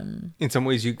in some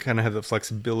ways, you kind of have the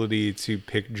flexibility to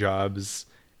pick jobs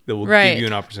that will Right. give you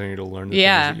an opportunity to learn the things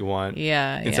that you want.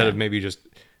 Instead of maybe just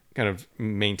kind of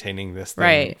maintaining this thing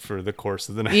Right. for the course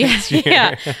of the next year.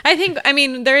 Yeah. I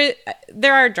mean, there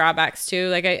are drawbacks too.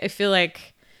 Like I feel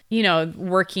like,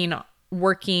 working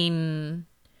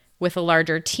with a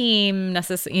larger team,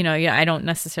 I don't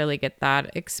necessarily get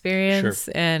that experience.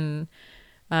 Sure. And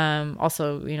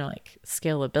also, like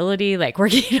scalability, like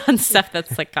working on stuff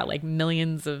that's like got like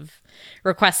millions of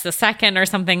requests a second or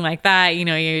something like that.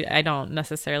 I don't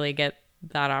necessarily get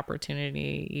that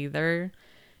opportunity either,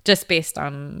 just based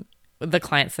on the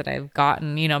clients that I've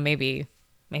gotten. Maybe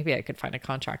I could find a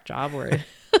contract job where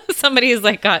somebody's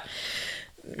like got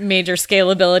major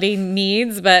scalability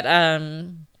needs, but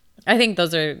I think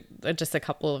those are just a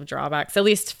couple of drawbacks, at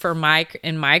least for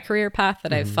in my career path,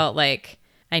 that I felt like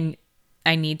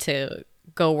I need to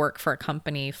go work for a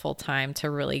company full time to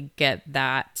really get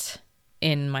that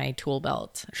in my tool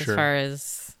belt as far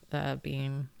as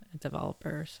being a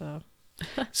developer. So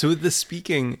with the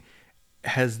speaking,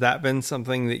 has that been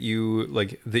something that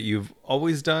you've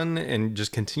always done and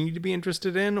just continue to be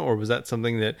interested in, or was that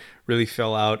something that really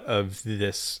fell out of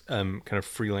this kind of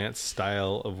freelance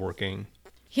style of working?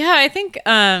 Yeah, I think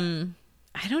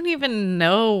I don't even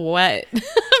know what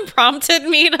prompted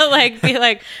me to be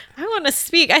like, I want to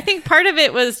speak. I think part of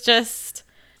it was just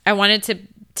I wanted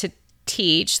to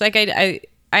teach. Like I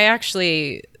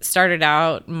actually started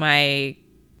out my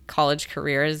college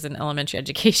career as an elementary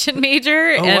education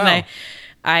major. Oh, and wow.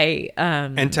 I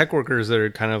And tech workers are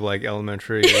kind of like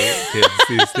elementary kids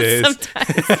these days.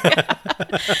 Sometimes,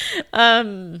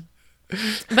 yeah.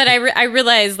 But I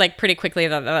realized pretty quickly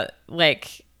that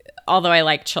although I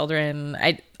like children,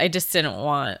 I just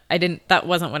that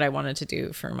wasn't what I wanted to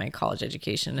do for my college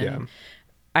education. And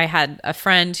I had a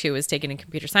friend who was taking a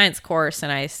computer science course,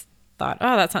 and I thought,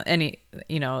 oh, that's not any,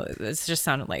 it just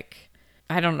sounded like,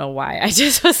 I don't know why. I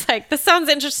just was like, this sounds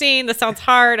interesting. This sounds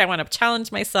hard. I want to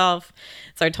challenge myself.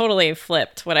 So I totally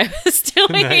flipped what I was doing.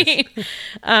 Nice.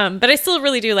 But I still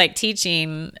really do like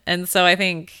teaching. And so I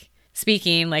think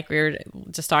speaking, like we were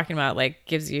just talking about,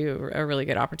 gives you a really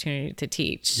good opportunity to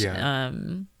teach. Yeah.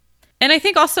 And I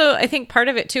think part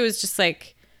of it too is just I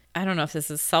don't know if this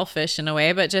is selfish in a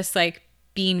way, but just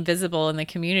being visible in the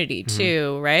community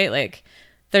too, right?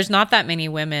 There's not that many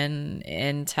women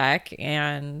in tech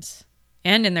and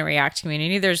in the React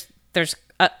community. There's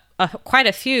quite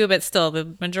a few, but still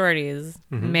the majority is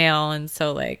male. And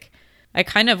so I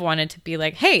kind of wanted to be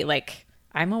hey,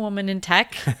 I'm a woman in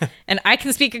tech and I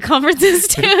can speak at conferences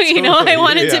too. Totally, I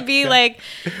wanted to be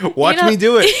watch me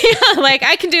do it. Yeah,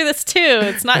 I can do this too.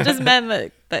 It's not just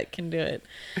men that can do it.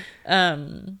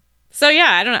 So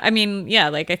yeah, I don't know. I mean, yeah,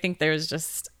 I think there's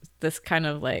just this kind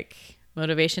of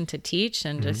motivation to teach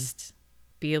and just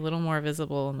be a little more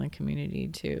visible in the community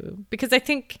too. Because I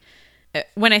think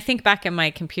when I think back at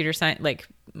my computer science,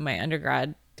 my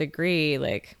undergrad degree,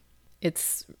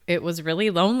 it was really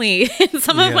lonely in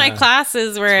some of my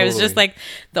classes where I was just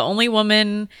the only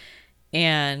woman.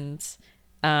 And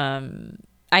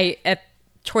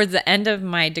towards the end of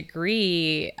my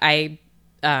degree, I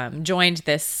joined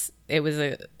this. It was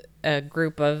a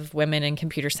group of women in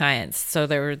computer science. So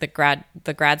there were the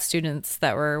grad students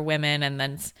that were women, and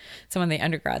then some of the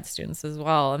undergrad students as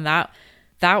well. And that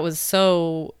was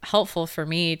so helpful for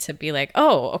me to be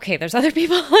oh, okay, there's other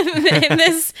people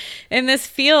in this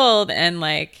field, and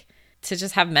to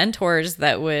just have mentors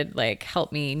that would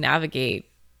help me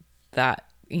navigate that.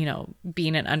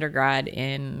 Being an undergrad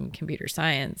in computer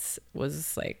science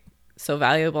was so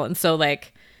valuable. And so I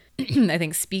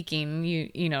think speaking,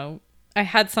 I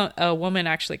had a woman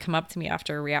actually come up to me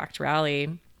after a React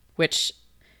rally, which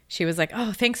she was like,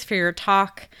 oh, thanks for your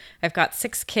talk. I've got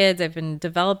 6 kids. I've been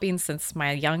developing since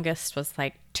my youngest was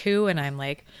like 2. And I'm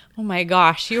like, oh my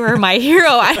gosh, you are my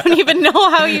hero. I don't even know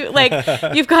how you, like,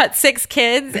 you've got 6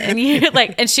 kids and you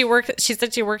like, and she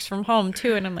said she works from home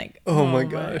too. And I'm like, oh my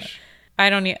gosh.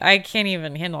 I can't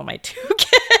even handle my 2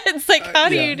 kids. Like, how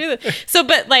do you do this? So,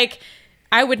 but like,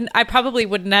 I probably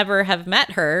would never have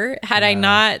met her had I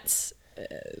not,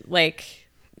 like,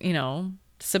 you know,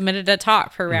 submitted a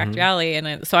talk for React Valley.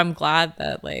 And so I'm glad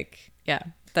that, like,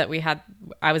 that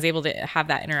I was able to have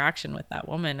that interaction with that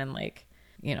woman. And like,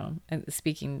 you know, and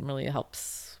speaking really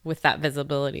helps with that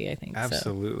visibility, I think.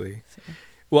 Absolutely. So.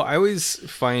 Well, I always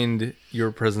find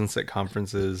your presence at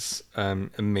conferences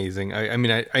amazing. I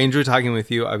mean, I enjoy talking with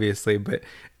you, obviously, but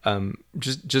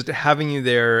just having you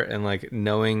there and like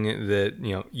knowing that,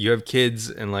 you know, you have kids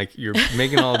and like you're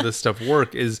making all of this stuff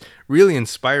work is really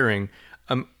inspiring.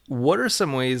 What are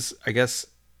some ways, I guess,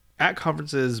 at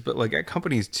conferences, but like at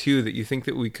companies too, that you think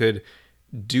that we could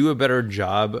do a better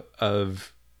job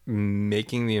of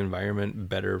making the environment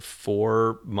better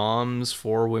for moms,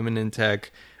 for women in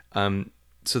tech,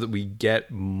 so that we get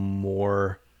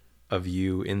more of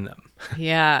you in them?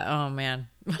 Yeah. Oh man.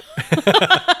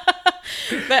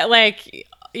 But like,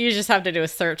 you just have to do a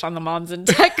search on the moms in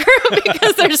tech group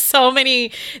because there's so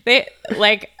many.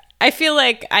 I feel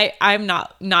like I'm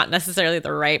not necessarily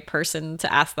the right person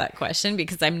to ask that question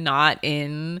because I'm not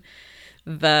in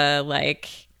the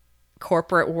like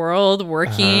corporate world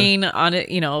working on it,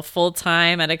 you know, full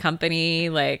time at a company.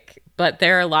 Like, but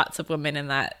there are lots of women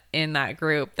in that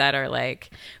group that are like,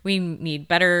 we need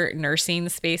better nursing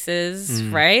spaces,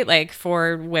 right? Like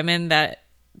for women that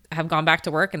have gone back to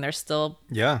work and they're still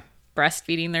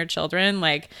breastfeeding their children,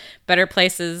 like better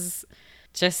places.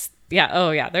 Just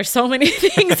there's so many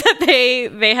things that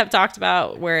they have talked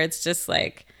about where it's just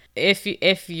like,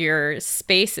 if your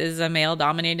space is a male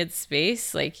dominated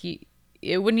space, like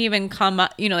it wouldn't even come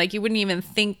up, you know, like you wouldn't even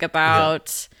think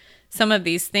about some of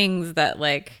these things that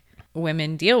like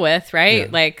women deal with,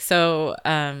 right? Like, so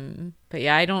but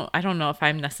yeah, I don't know if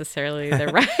I'm necessarily the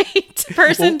right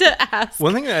person to ask.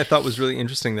 One thing that I thought was really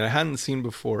interesting that I hadn't seen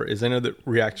before is I know that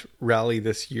React Rally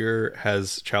this year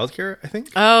has childcare, I think.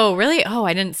 Oh, really? Oh,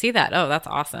 I didn't see that. Oh, that's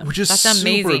awesome. That's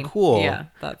super cool. Yeah,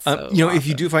 that's so you know, awesome. if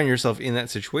you do find yourself in that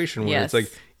situation where it's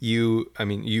like you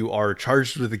are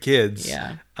charged with the kids,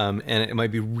 and it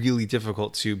might be really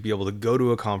difficult to be able to go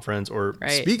to a conference or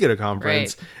speak at a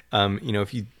conference, you know,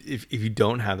 if you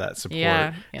don't have that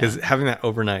support, because having that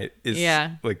overnight is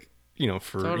like, you know,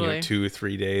 for you know, 2 or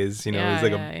 3 days, you know, is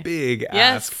like a big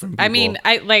ask from people. I mean,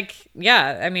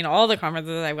 I mean, all the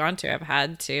conferences I've gone to, I've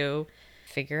had to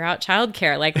figure out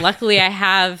childcare. Like, luckily I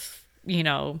have, you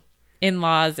know,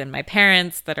 in-laws and my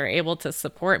parents that are able to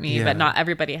support me, but not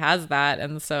everybody has that.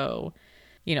 And so,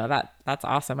 you know, that's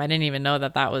awesome. I didn't even know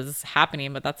that was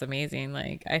happening, but that's amazing.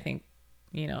 Like, I think,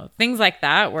 you know, things like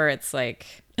that where it's like,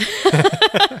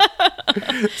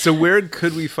 so where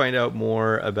could we find out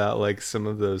more about like some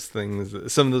of those things,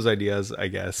 some of those ideas, I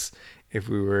guess, if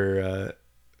we were to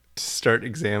start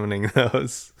examining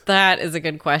those? That is a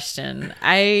good question.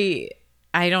 I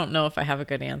don't know if I have a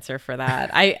good answer for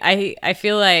that. I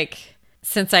feel like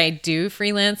since I do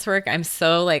freelance work, I'm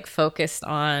so like focused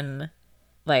on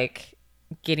like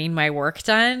getting my work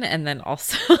done and then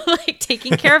also like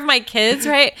taking care of my kids,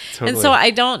 right? Totally. And so I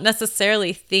don't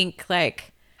necessarily think like,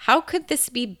 how could this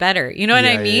be better? You know what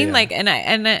I mean? Yeah. Like, and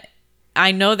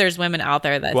I know there's women out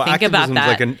there that think about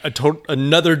that. Like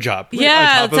another job.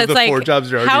 Yeah. On top of the 4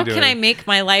 jobs you're already how doing. Can I make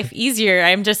my life easier?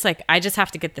 I'm just like, I just have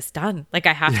to get this done. Like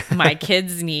my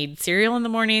kids need cereal in the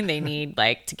morning. They need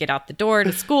like to get out the door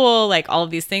to school, like all of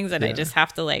these things. And I just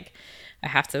have to like,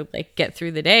 get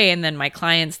through the day. And then my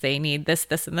clients, they need this,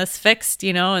 and this fixed,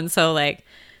 you know? And so like,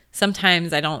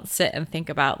 sometimes I don't sit and think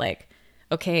about like,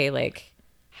 okay, like,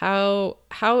 how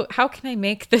can I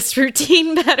make this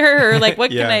routine better, or like what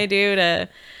can I do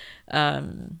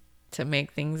to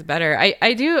make things better?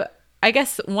 I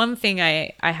guess one thing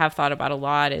I have thought about a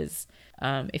lot is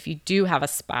if you do have a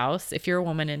spouse, if you're a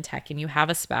woman in tech and you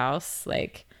have a spouse,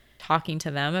 like talking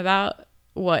to them about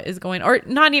what is going, or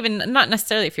not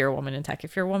necessarily if you're a woman in tech,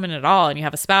 if you're a woman at all and you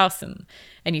have a spouse and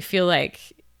you feel like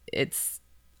it's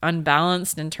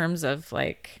unbalanced in terms of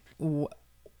like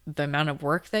the amount of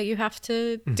work that you have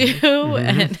to do,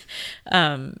 and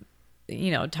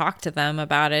you know, talk to them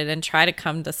about it and try to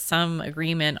come to some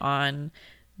agreement on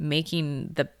making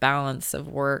the balance of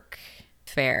work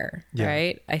fair,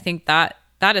 right? I think that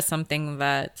is something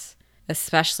that,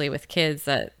 especially with kids,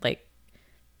 that like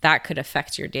that could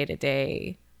affect your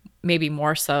day-to-day maybe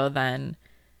more so than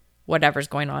whatever's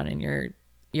going on in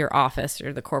your office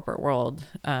or the corporate world.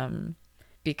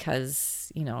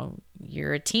 because,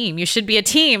 you're a team. You should be a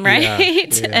team, right?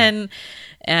 Yeah.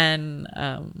 And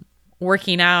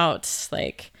working out,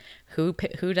 like who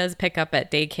does pick up at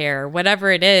daycare,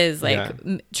 whatever it is, like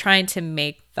trying to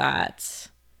make that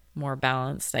more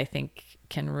balanced, I think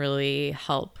can really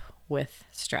help with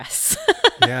stress.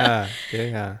 Yeah.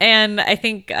 And I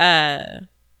think that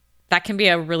can be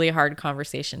a really hard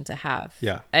conversation to have.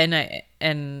 Yeah.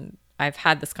 And I've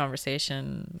had this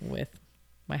conversation with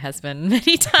my husband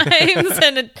many times,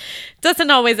 and it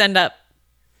doesn't always end up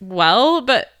well,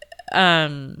 but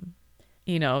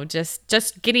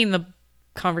just getting the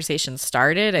conversation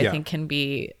started, I think can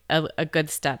be a good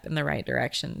step in the right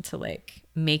direction to like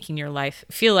making your life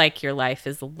feel like your life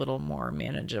is a little more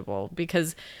manageable.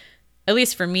 Because at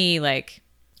least for me, like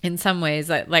in some ways,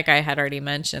 like I had already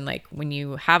mentioned, like when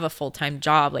you have a full-time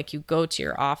job, like you go to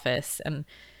your office and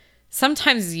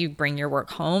sometimes you bring your work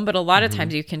home, but a lot of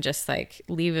times you can just like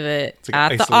leave it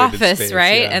at the office, space,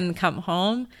 right? Yeah. And come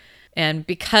home. And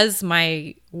because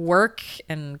my work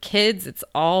and kids, it's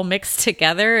all mixed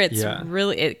together, it's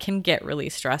really, it can get really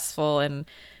stressful. And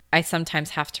I sometimes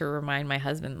have to remind my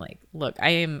husband, like, look,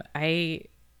 I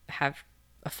have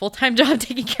a full-time job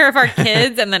taking care of our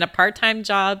kids and then a part-time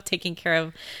job taking care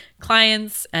of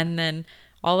clients and then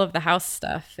all of the house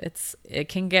stuff. It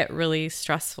can get really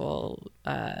stressful.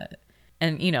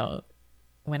 And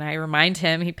when I remind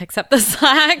him, he picks up the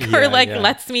slack or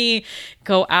lets me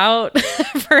go out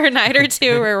for a night or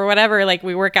two or whatever. Like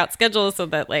we work out schedules so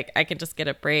that like I can just get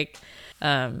a break,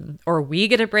 or we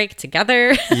get a break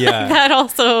together. Yeah. That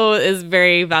also is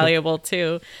very valuable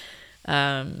too.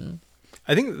 I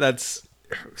think that's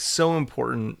so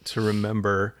important to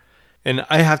remember. And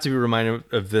I have to be reminded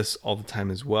of this all the time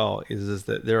as well, is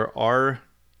that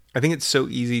I think it's so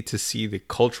easy to see the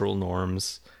cultural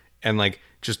norms and like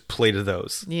just play to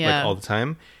those like all the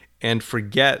time and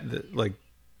forget that like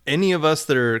any of us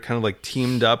that are kind of like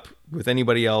teamed up with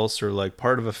anybody else or like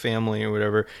part of a family or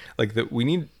whatever, like that we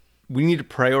need to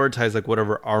prioritize like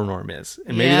whatever our norm is.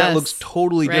 And maybe that looks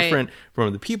totally different from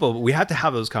other people, but we have to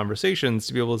have those conversations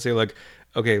to be able to say like,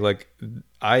 okay, like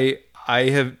I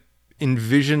have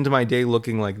envisioned my day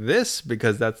looking like this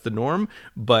because that's the norm,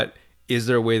 but is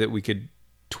there a way that we could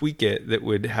tweak it that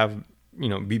would have,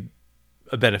 be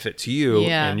a benefit to you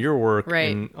and your work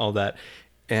and all that.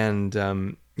 And,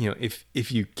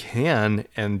 if you can,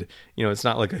 and, it's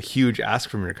not like a huge ask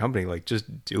from your company, like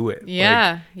just do it.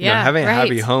 Yeah. Like, having a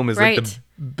happy home is like the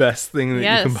best thing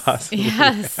that you can possibly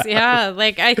have. Yeah.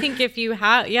 Like I think if you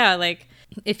have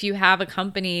a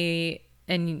company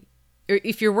and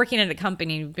if you're working at a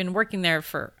company, you've been working there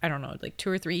for, I don't know, like 2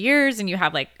 or 3 years and you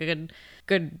have like a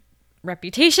good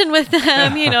reputation with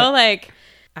them, like,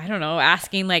 I don't know,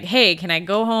 asking like, hey, can I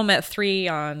go home at 3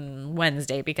 on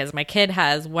Wednesday because my kid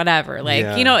has whatever, like,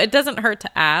 it doesn't hurt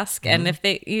to ask. And if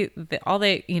all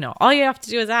you have to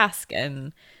do is ask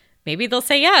and maybe they'll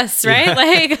say yes. Right.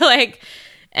 Like,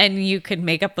 and you could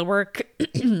make up the work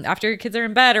after your kids are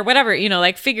in bed or whatever,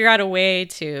 like figure out a way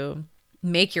to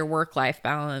make your work-life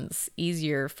balance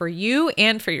easier for you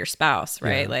and for your spouse.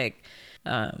 Right. Like,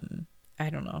 I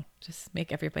don't know, just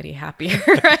make everybody happier,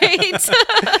 right? That's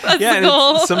the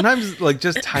goal. Sometimes like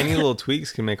just tiny little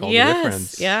tweaks can make all the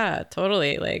difference. Yeah,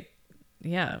 totally. Like,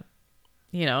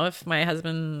 if my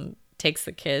husband takes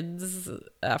the kids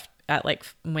at like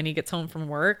when he gets home from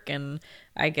work and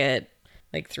I get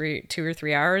like 2 or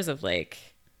 3 hours of like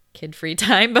kid-free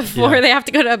time before they have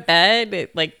to go to bed,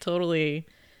 it like totally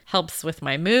helps with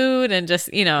my mood and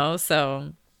just,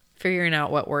 so figuring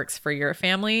out what works for your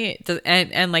family.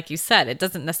 And like you said, it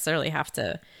doesn't necessarily have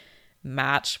to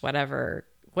match whatever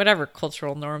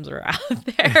cultural norms are out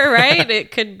there, right?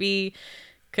 It could be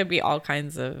all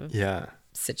kinds of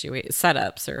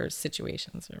setups or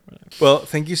situations or whatever. Well,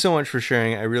 thank you so much for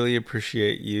sharing. I really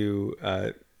appreciate you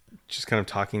just kind of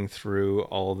talking through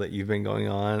all that you've been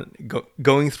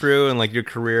going through and like your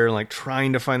career and like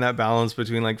trying to find that balance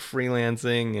between like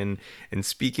freelancing and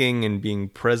speaking and being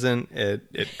present at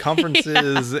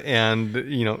conferences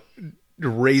and,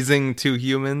 raising 2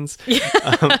 humans.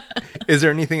 Is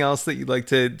there anything else that you'd like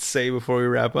to say before we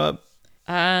wrap up?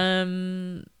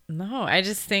 No, I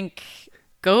just think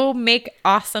go make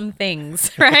awesome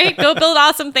things, right? Go build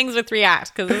awesome things with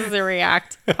React because this is a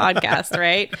React podcast,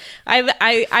 right?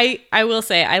 I will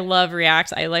say I love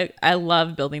React. I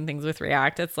love building things with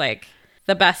React. It's like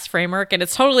the best framework and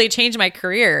it's totally changed my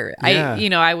career.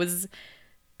 Yeah.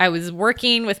 I was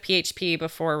working with PHP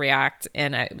before React,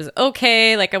 and it was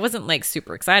okay. Like, I wasn't like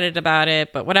super excited about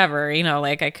it, but whatever, you know,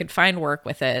 like I could find work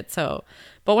with it. So,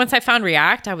 but once I found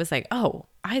React, I was like, oh,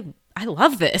 I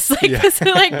love this. Like, this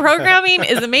like programming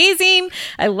is amazing.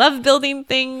 I love building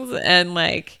things. And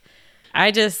like,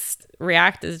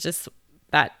 React is just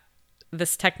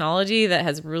this technology that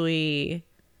has really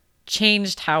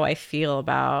changed how I feel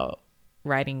about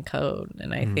writing code.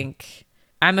 And I think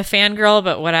I'm a fangirl,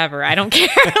 but whatever. I don't care.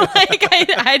 Like,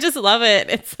 I just love it.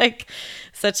 It's like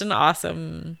such an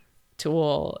awesome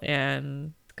tool,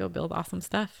 and go build awesome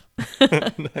stuff.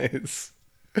 Nice.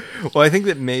 Well, I think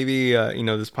that maybe,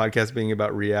 this podcast being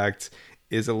about React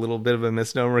is a little bit of a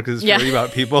misnomer because it's really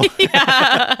about people.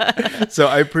 So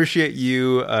I appreciate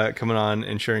you coming on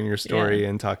and sharing your story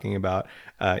and talking about,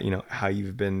 how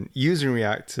you've been using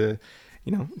React to,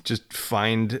 just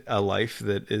find a life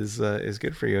that is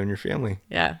good for you and your family.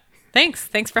 Yeah.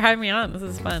 Thanks for having me on. This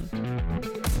is fun.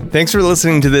 Thanks for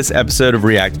listening to this episode of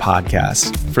React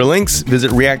Podcast. For links,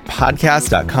 visit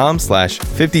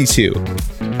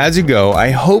reactpodcast.com/52. As you go,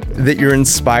 I hope that you're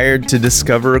inspired to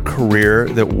discover a career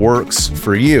that works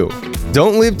for you.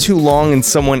 Don't live too long in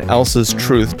someone else's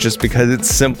truth just because it's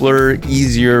simpler,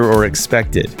 easier, or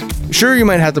expected. Sure, you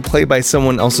might have to play by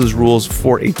someone else's rules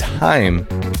for a time,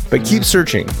 but keep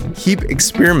searching, keep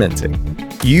experimenting.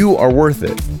 You are worth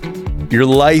it. Your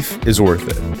life is worth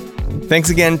it. Thanks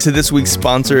again to this week's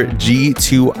sponsor,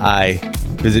 G2I.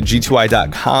 Visit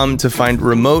g2i.com to find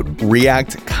remote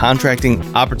React contracting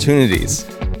opportunities.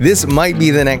 This might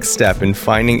be the next step in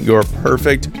finding your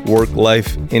perfect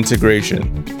work-life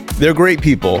integration. They're great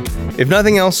people. If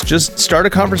nothing else, just start a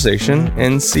conversation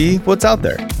and see what's out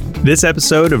there. This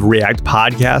episode of React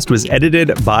Podcast was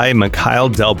edited by Mikhail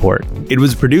Delport. It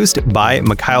was produced by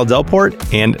Mikhail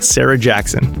Delport and Sarah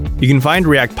Jackson. You can find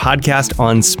React Podcast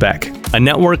on Spec, a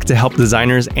network to help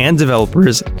designers and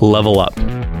developers level up.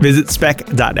 Visit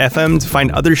spec.fm to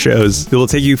find other shows that will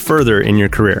take you further in your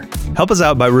career. Help us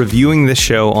out by reviewing this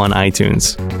show on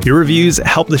iTunes. Your reviews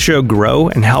help the show grow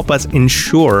and help us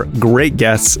ensure great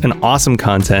guests and awesome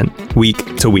content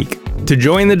week to week. To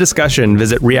join the discussion,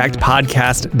 visit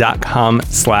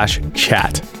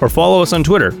reactpodcast.com/chat or follow us on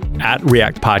Twitter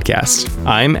 @ReactPodcast.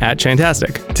 I'm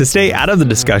 @Chantastic. To stay out of the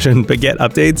discussion but get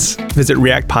updates, visit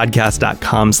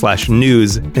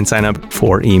reactpodcast.com/news and sign up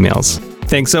for emails.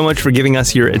 Thanks so much for giving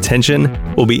us your attention.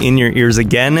 We'll be in your ears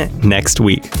again next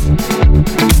week.